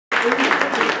This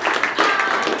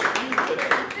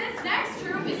next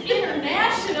group is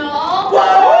international.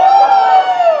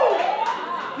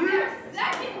 Their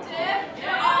second DIF,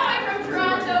 they're all the way from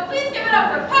Toronto. Please give it up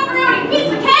for Pepperoni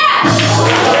Pizza Cash.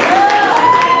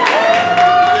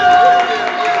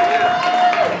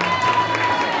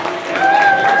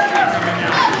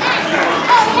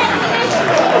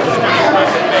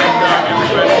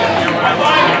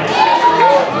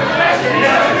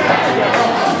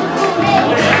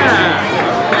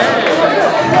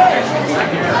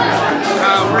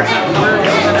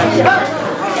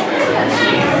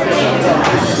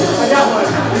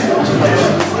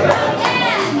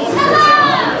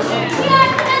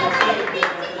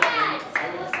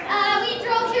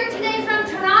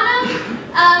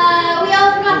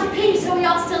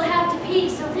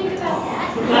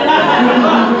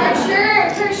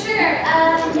 For sure.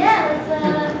 Yeah, let's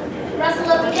rustle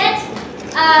up a bit.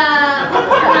 What's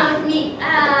going on with me?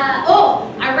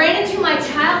 Oh, I ran into my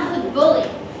childhood bully.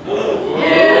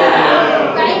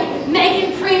 Yeah, right?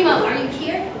 Megan Primo, are you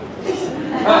here?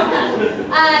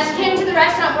 She came to the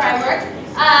restaurant where I worked.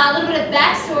 A little bit of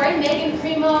backstory. Megan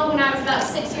Primo, when I was about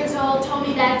 6 years old, told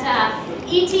me that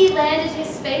E.T. landed his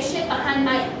spaceship behind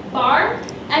my barn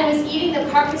and was eating the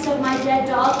carcass of my dead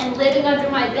dog and living under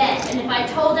my bed. And if I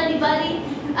told anybody,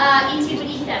 E.T. would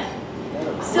eat them.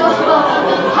 So,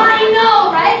 I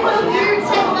know, right? What a weird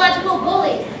psychological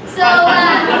bully. So,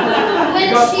 when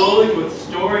you got she... bullied with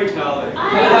storytelling. So,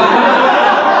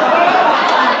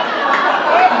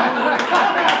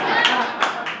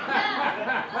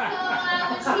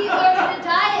 when she ordered a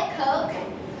Diet Coke,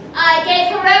 I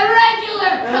gave her a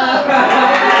regular Coke.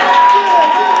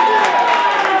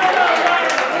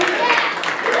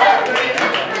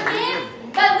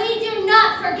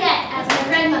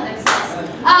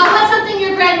 What's something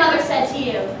your grandmother said to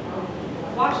you?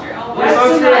 Wash your elbows.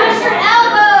 Wash your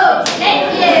elbows. Thank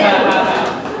you.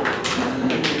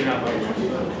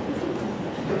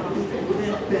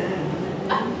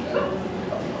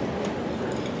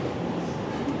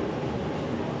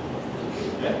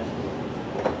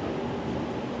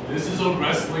 This is a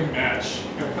wrestling match.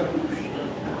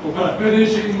 The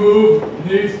finishing move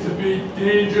needs to be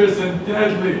dangerous and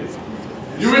deadly.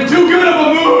 You're in too good of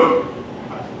a mood!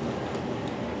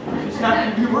 Happy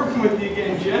to be working with you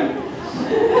again, Jim.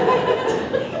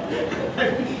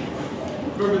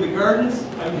 Remember the gardens?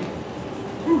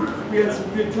 We had some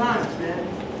good times, man.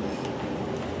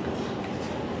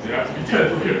 You have to be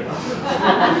deadlier.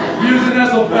 Use an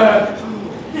Esselpad.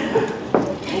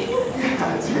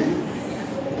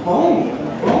 Bone.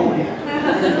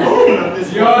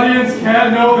 The audience can't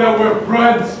know that we're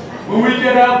friends. When we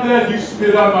get out there, you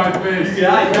spit on my face.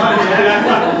 Yeah, I got it,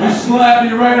 man. You slap me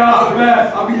right off the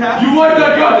bat. I'll be happy. You wipe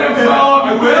that goddamn smile off I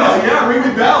your will. face. Yeah, ring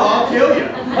the bell. I'll kill you.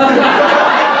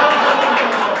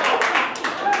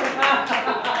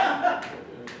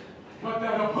 Cut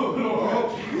that up a little.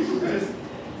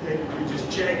 Just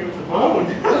check out the bone.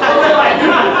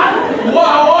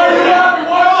 Wow, why are you laughing?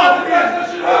 Why not? That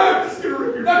should hurt. I'm just gonna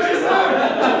rip your That face should out.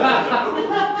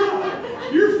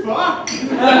 hurt. You're fucked.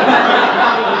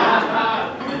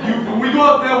 When we go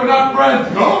out there, we're not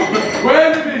friends. No. We're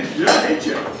enemies. Yeah, I hate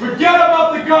you. Forget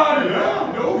about the garden.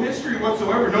 Yeah, no history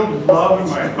whatsoever. No love in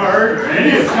my heart or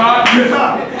any of God,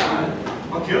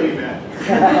 yeah. I'll kill you, man.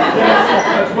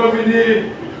 That's what we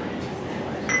need.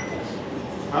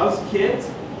 How's the kids?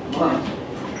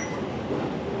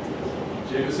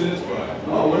 Jameson is fine.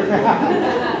 Oh, wonderful.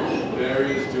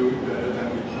 Barry is doing better than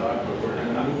we thought, but we're going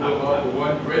to move him up to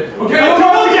one grid. Okay,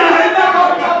 Oh, we yeah. should not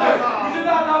talk about this. We should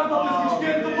not talk about this. We should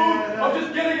get in the mood of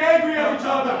just getting angry at each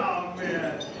other. Oh,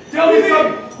 man. Tell me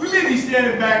something. We may be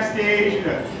standing backstage in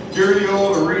a dirty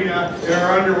old arena in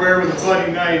our underwear with a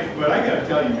bloody knife, but I gotta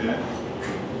tell you, man.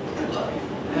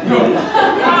 No.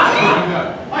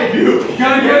 I do. You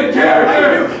gotta get in character. I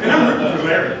do. And I'm rooting for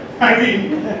Larry. I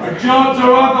mean, our jobs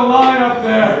are on the line up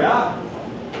there. yeah.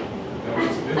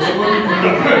 It's looking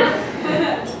pretty good.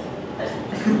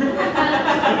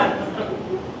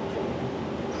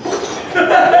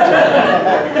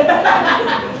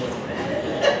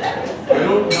 I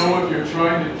don't know if you're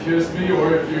trying to kiss me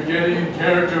or if you're getting in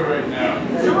character right now.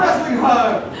 It's a wrestling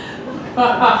hug.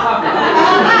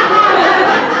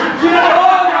 Get a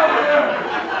hug out here!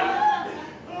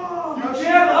 You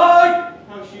can't hug!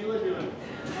 How's Sheila doing?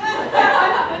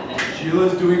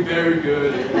 Sheila's doing very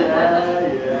good.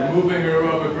 Yeah. Moving her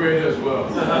up a grade as well.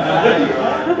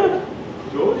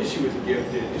 Told you she was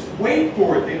gifted. Just wait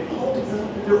for it. They all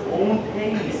develop at their own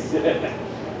pace.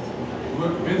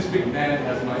 Look, Vince McMahon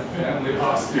has my family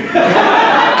hostage.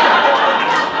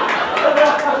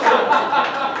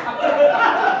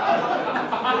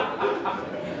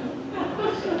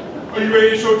 Are you ready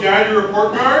to show Dad your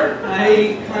report card?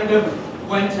 I kind of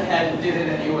went ahead and did it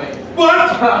anyway. What?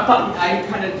 I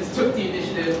kind of just took the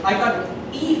initiative. I got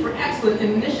an E for excellent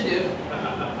in initiative.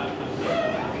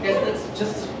 I guess that's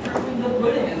just proof in the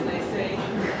pudding, as they say.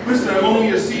 Listen, I'm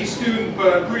only a C student,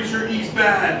 but I'm pretty sure E's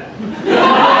bad.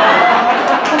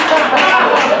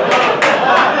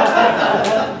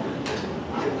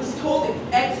 I was told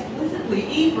explicitly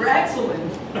E for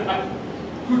excellent.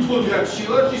 Who told you that,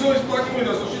 Sheila? She's always flirting with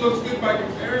us, so she looks good by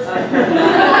comparison.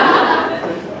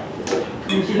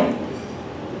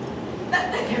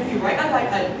 That can't be right. I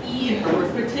got an E in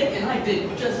arithmetic, and I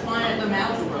did just fine at the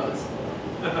algebras.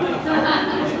 Yeah,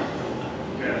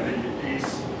 I think your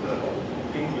piece, the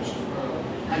English as well.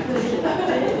 I did.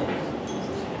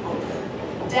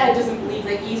 Dad doesn't believe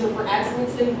that E's are for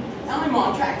excellence, and I'm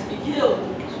on track to be killed.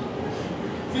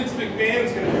 Vince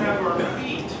McMahon's gonna have our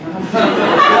feet.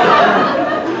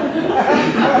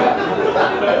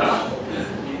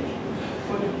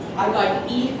 I got an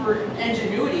E for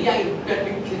ingenuity. I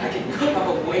can cook up a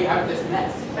way out of this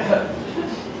mess.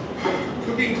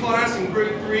 Cooking class in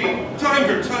grade 3, times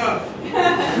are tough.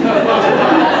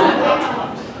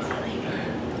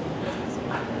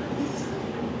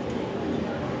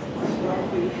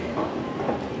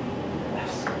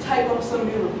 Type up some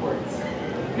new reports.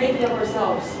 Make it up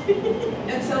ourselves.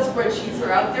 Excel spreadsheets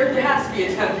are out there. There has to be a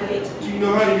template. Do you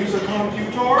know how to use a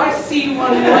computer? I've seen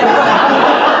one once.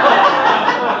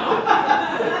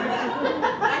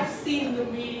 I've seen the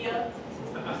media.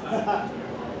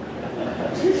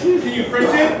 Can you print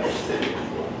it?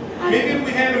 Maybe if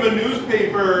we hand him a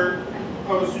newspaper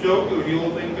of a Sudoku,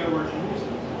 he'll think that we're geniuses.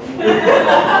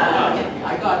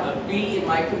 I got a B in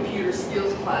my computer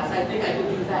skills class. I think I could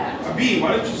do that. A B,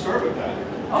 why don't you start with that?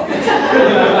 Okay.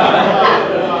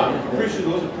 I'm pretty sure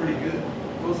those are pretty good.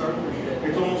 Those are pretty good.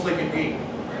 It's almost like an 8.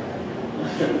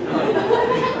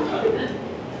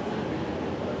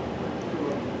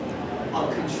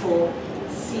 I'll control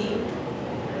C,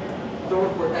 the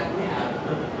report that we have.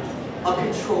 I'll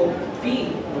control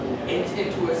V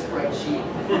into a spreadsheet,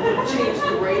 change the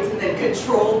grades, and then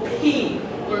control P.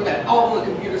 Learn that all in the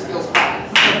computer skills class.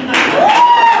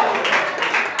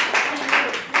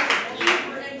 E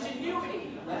for ingenuity.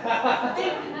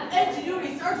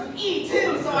 Ingenuity starts with E too,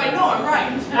 so I know I'm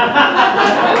right.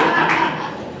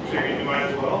 So you're gonna do mine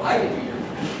as well? I can do yours.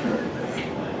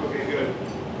 Okay, good.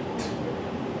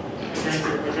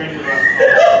 Return your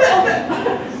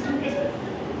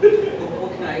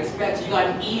What can I expect? You got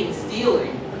an E in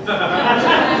stealing.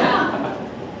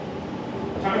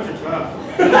 Times are tough.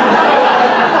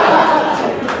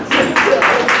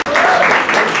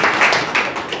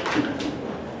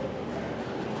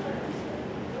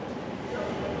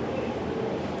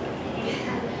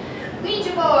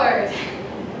 Ouija board.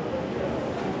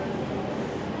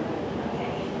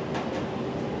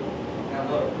 Now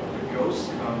look, if the ghosts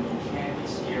come, you can't be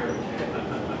scared,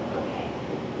 okay?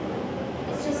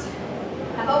 It's just,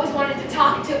 I've always wanted to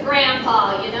talk to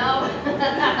Grandpa, you know?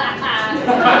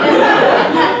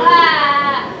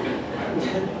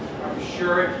 I'm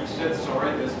sure if you said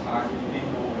sorry this time, you'd be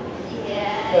cool.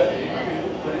 Yeah.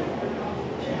 But if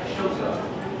he shows up,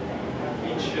 be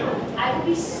chill. I will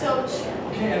be so chill.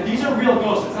 Okay, and these are real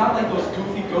ghosts. It's not like those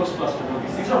goofy Ghostbuster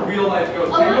movies. These are real life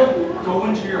ghosts. They will go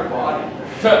into your body.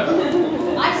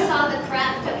 I saw The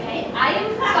Craft, okay? I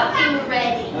am fucking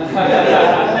ready.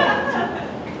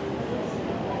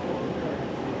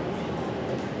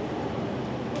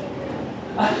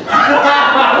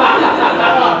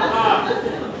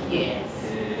 Yes.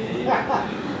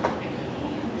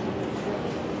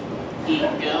 Keep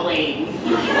going.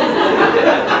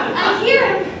 I hear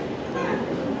him.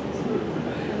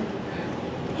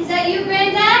 Is that you,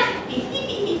 Granddad?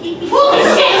 Holy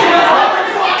shit!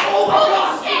 Holy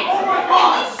shit! Oh my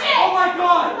god! Holy shit! Oh my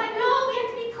god! I know, we have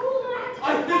to be cool. We have to I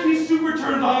think he's super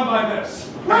turned on by this.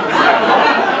 What? I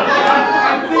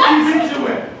think he's into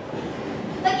it.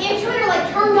 Like into it or like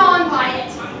turned on by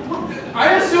it?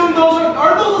 I assume those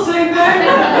aren't those the same thing?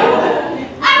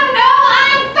 I don't know,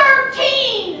 I'm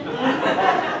 13!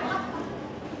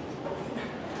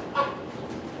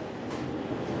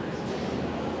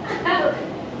 Look,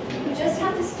 you just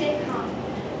have to stay calm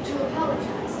to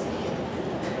apologize to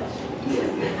him.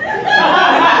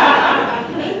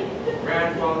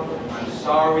 Grandfather, I'm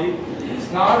sorry. It's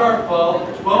not our fault.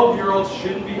 12-year-olds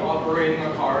shouldn't be operating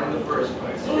a car in the first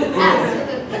place.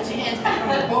 Absolutely. Put your hands back on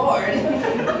the board.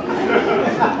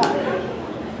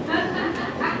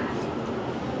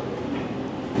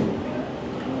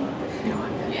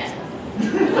 Yes.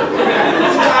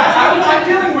 I'm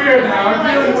feeling weird now. I'm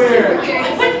feeling weird.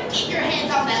 Keep your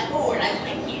hands on that board. I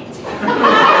like it.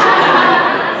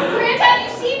 Grandad, you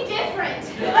seem different.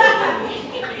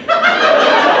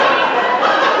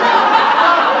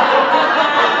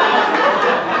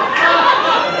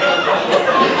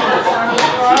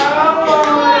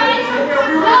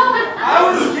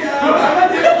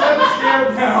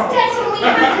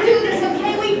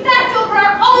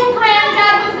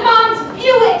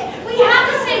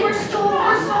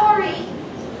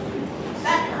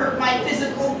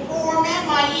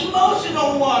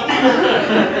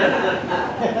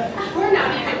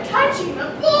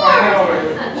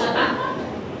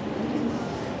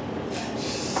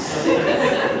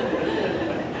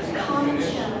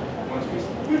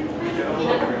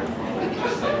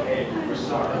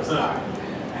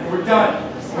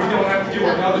 do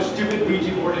another stupid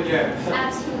Ouija board again.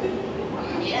 Absolutely.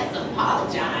 Yes,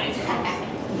 apologize.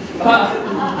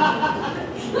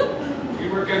 We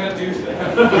were gonna do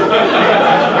that.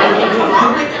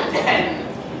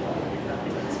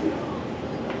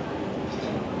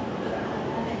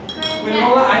 Wait,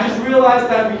 hold on. I just realized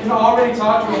that we can already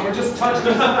talk to him. We're just touching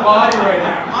his body right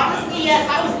now. Honestly, yes,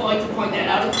 I was going to point that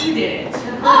out if you didn't.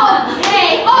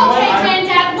 Okay,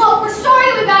 Granddad. Look, we're sorry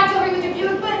that we backed over with your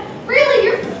Buick, but really,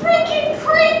 you're freaking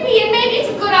creepy, and maybe it's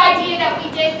a good idea that we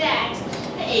did that.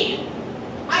 Hey,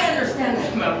 I understand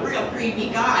that I'm a real creepy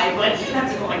guy, but you don't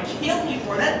have to go and kill me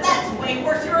for that. That's way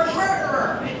worse. You're a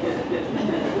murderer.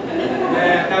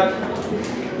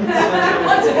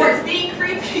 What's worse, being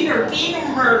creepy or being a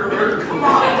murderer? Come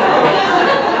on.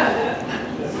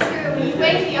 It's true. We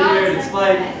weigh the Weird. odds. It's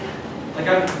like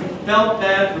I felt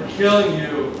bad for killing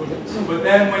you, but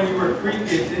then when you were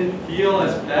creepy, it didn't feel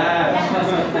as bad.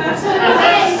 So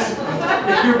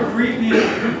If you're creepy,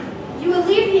 you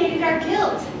alleviated our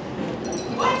guilt.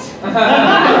 What?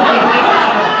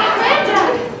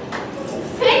 Granddad,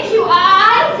 thank you. I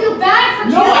don't feel bad for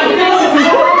No, I killing you.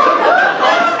 know.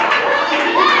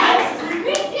 Yes, we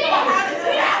did.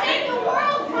 We saved the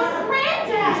world from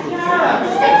Granddad. Yeah.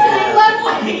 Simply love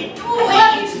Wait, I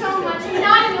love you so much, and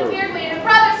not in a weird way, in a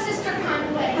brother-sister kind of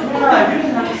way. Yeah, you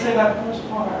didn't have to say that first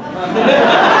part.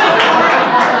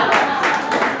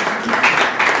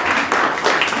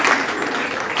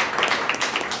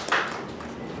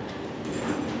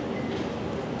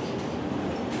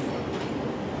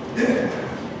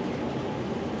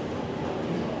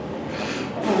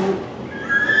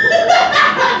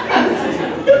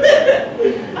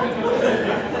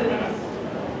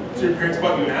 So your parents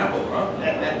bought you an apple, huh? I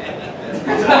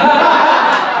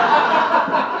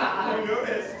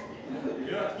noticed. You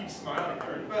don't have to keep smiling,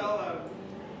 Kurt. Well,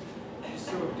 I'm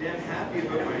so damn happy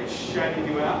about my shiny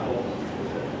new apple.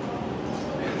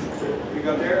 What you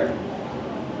got there?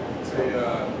 It's a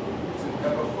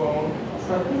Pepperoni.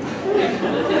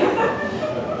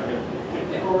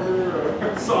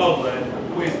 Solid lead.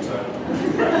 Waste of time.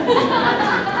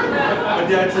 My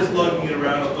dad says lugging it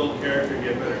around will build character and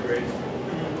get better grades.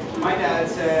 My dad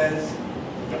says,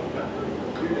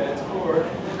 your dad's poor.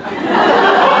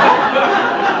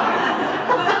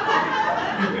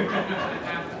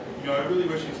 You know, I really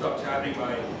wish you'd stop tapping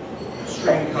my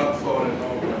string cup phone at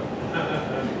home.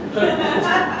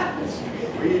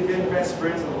 We've been best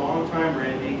friends a long time,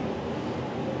 Randy.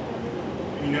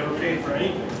 And you never paid for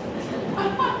anything. I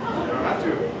don't have to.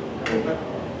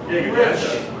 Yeah, your dad does.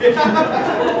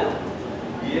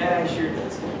 Yeah, he sure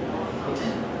does.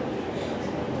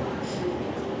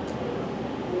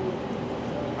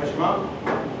 How's your mom?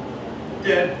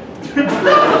 Dead.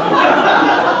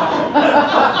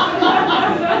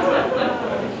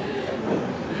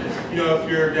 You know, if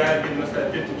your dad had given us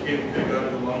that 50K, we could have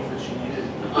gotten the lungs that she needed.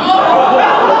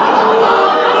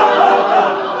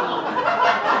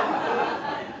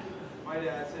 My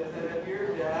dad said that if your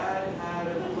dad had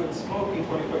quit smoking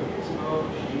 25 years ago,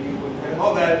 she wouldn't have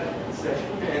all that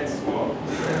second-hand smoke.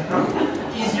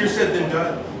 Easier said than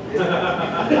done.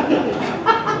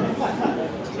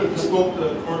 He smoked the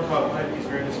corncob pipe. He's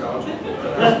very nostalgic. He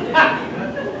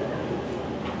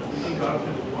got him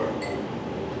through the door.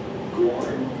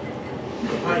 Corn.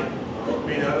 The pipe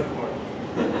made out of corn.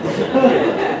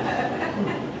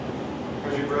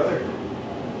 How's your brother?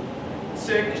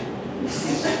 Sick.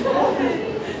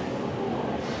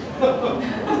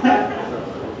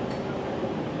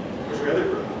 Where's your other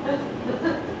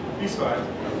brother? He's fine.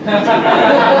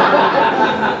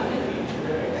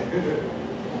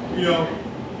 You know,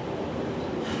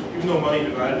 even though money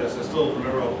divided us, I still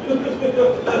remember all the good times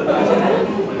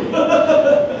we had.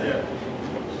 Yeah.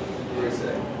 What do you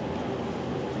say?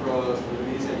 Throw all those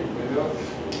movies at your window?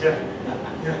 Yeah.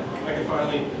 Yeah. I can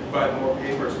finally buy more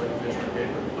paper so I can finish my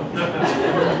paper.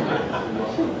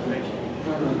 Thank you.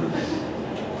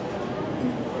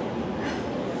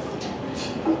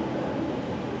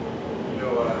 You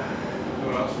know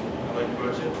what else I like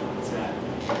about you? What's that?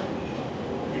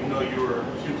 Even though you were a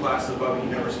few classes above me,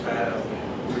 you never spat out when you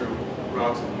threw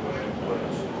rocks at me when I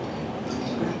was.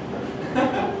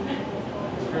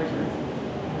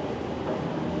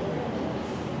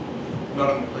 Not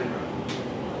on the playground.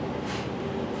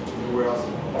 Where else?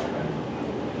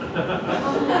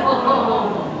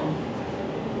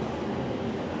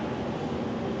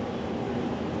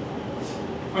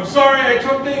 I'm sorry I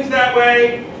took things that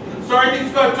way. Sorry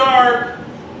things got dark.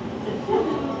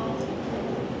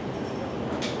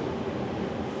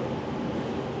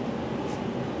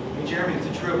 Hey, Jeremy, is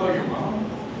it true about your mom?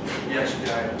 Yeah, she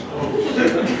died.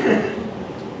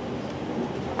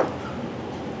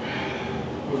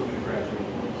 Wasn't gonna graduate.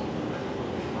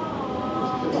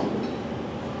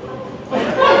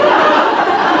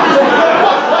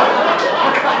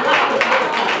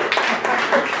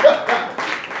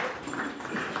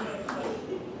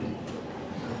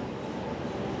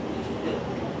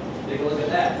 Take a look at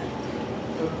that.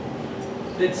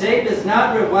 The tape is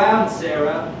not rewound,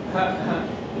 Sarah.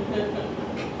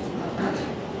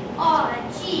 Aw,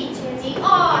 gee, Jimmy.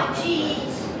 Aw,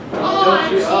 jeez. Aw,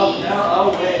 Don't you? Oh, jeez. no, oh,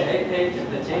 wait. Hey, Paige, if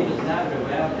the tape is not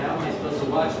rewound, how am I supposed to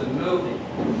watch the movie?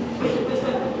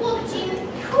 Look, Jimmy,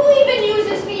 who even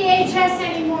uses VHS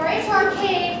anymore? It's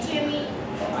archaic, Jimmy.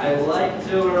 I like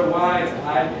to rewind.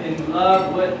 I'm in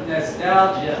love with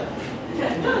nostalgia.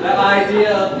 The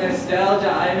idea of nostalgia,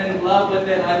 I'm in love with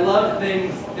it. I love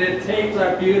things. The tapes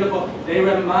are beautiful. They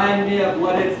remind me of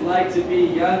what it's like to be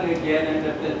young again. And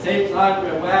if the tapes aren't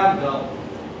rewound, though,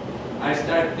 I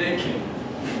start thinking.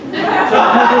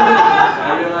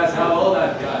 I realize how old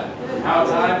I've got, how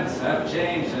times have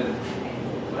changed, and,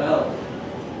 well,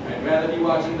 I'd rather be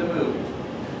watching the movie.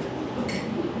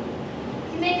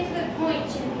 You make a good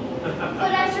point, Jimmy.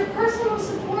 But as your personal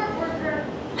support worker,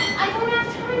 I don't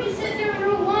have time to sit there and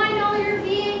rewind all your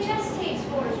VHS tapes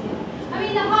for you. I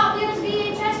mean, the Hot Wheels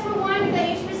VHS rewinder that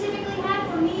you specifically had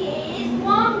for me is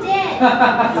long dead. I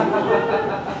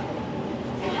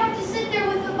have to sit there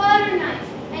with a butter knife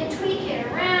and tweak it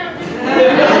around and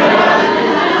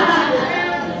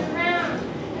around.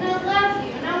 And I love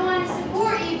you and I want to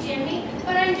support you, Jimmy,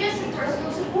 but I'm just a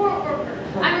personal support worker.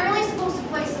 I'm really supposed to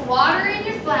place the water in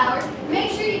your flowers,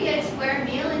 make sure you get a square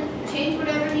meal, and change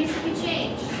whatever needs to be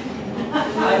changed.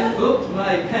 I pooped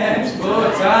my pants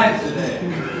 4 times today.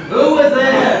 Who was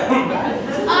there?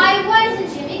 I wasn't,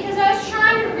 Jimmy, because I was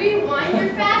trying to rewind your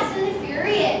Fast and the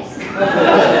Furious. The first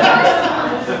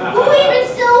one. Who even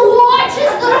still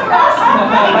watches the first one?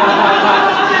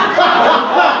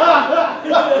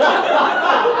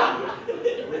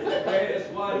 The greatest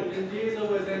one. Vin Diesel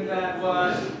was in that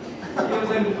one. He was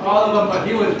in all of them, but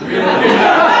he was really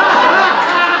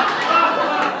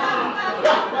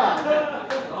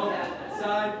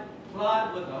side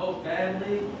plot with the whole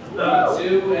family,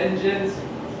 2 engines.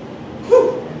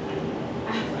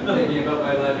 I'm thinking about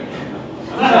my life again.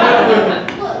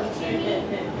 Look, Jimmy,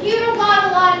 you don't got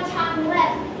a lot of time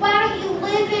left. Why don't you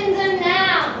live in the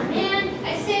now, man? I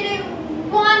said it,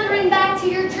 wandering back to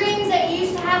your dreams that you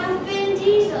used to have with Vin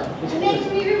Diesel and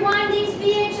making me rewind these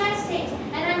VHS tapes.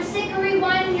 And I'm sick of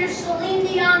rewinding your Celine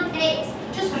Dion tapes.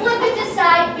 Just flip it to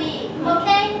side B,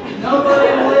 okay? Nobody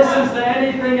listens to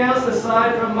anything else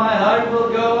aside from My Heart Will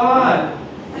Go On.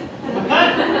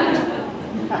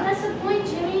 That's the point,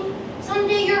 Jimmy.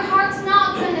 Someday your heart's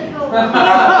not gonna go on.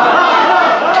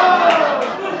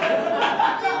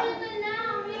 Live in the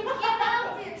now, man. Get out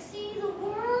there, see the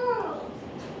world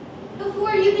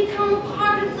before you become a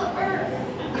part of the earth.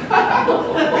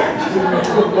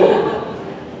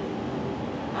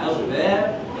 Out there?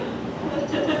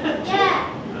 Yeah.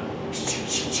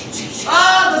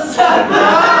 Ah, the sun!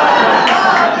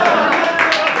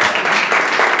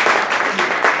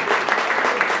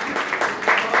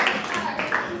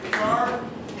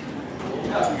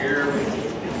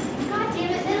 God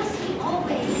damn it, middle seat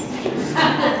always.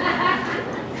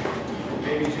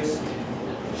 Maybe just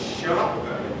shut up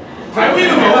about it. I weigh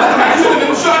the most, and I should have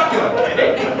been shotgun.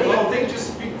 Well, just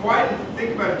be quiet and think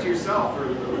about it to yourself for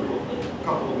a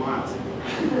couple of miles.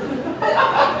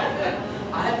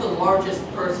 I have the largest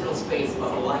personal space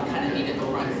bubble. I kind of needed the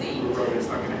front seat. It's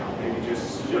not going to help. Maybe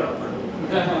just shut up.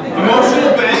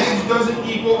 Emotional baggage doesn't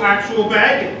equal actual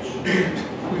baggage.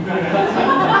 Everybody's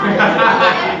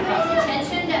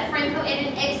attention that Franco ate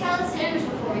an egg salad sandwich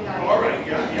before we got here. All right,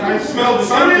 yeah. I smelled There's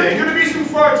something. going to be some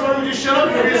farts. Why don't we just shut up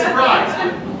and it'll be a surprise?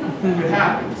 It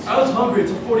happens. I was hungry.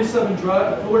 It's a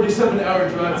 47-hour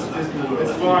drive to Disney World.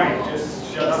 It's fine. Just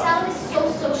shut Egg up. salad is so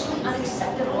socially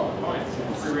unacceptable. Fine.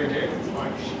 Free range eggs. It's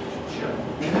fine. Shut up.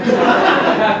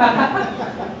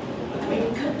 We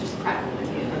could just crack them in.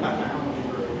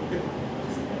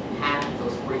 Half of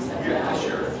those 47 Yeah, hours.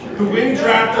 sure. The wind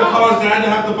draft will cause Dad to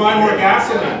have to buy more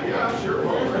gasoline. Yeah, sure.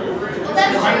 Well,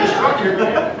 that's I'm just true. stuck here.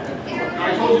 I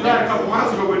told you that a couple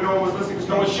miles ago when no one was listening because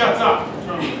no one shuts up.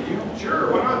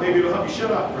 Sure, why not? Maybe it'll help you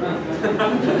shut up.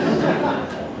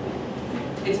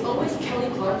 It's always Kelly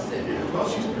Clarkson. Well,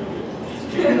 she's pretty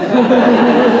good.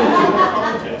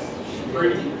 Contest. She's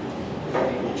pretty.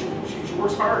 She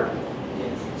works hard.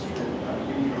 Yes, it's true.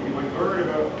 You might learn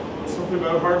about something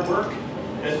about hard work.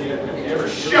 Have you ever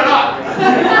shut up?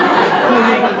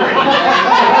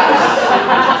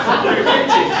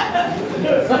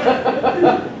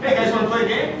 Hey guys, want to play a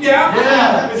game?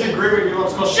 Yeah. It's a great way to go.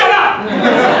 It's called Shut Up!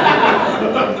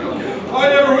 Oh, I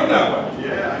never win that one.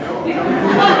 Yeah, I know.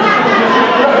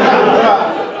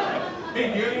 Hey,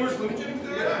 do you have any more Slim Jims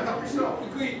there? Yeah, help yourself.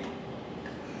 Quickly.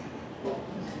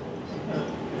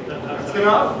 That's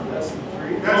enough. That's 3.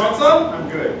 That's Want some? I'm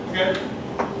good. Okay.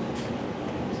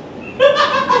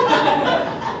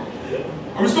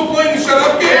 Are we still playing the shut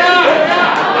up game? Yeah,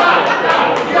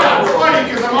 it's funny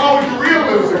because I'm always the real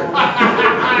loser.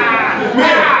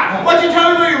 Man, What'd you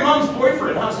tell me about your mom's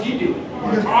boyfriend? How's he doing? I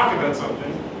want to talk about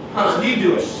something. How's he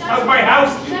doing? Shut How's up. my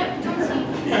house doing? Shut up, don't say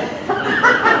don't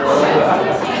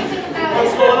say anything about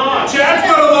What's it. going on? Chad's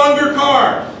got a longer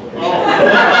car.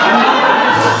 Oh.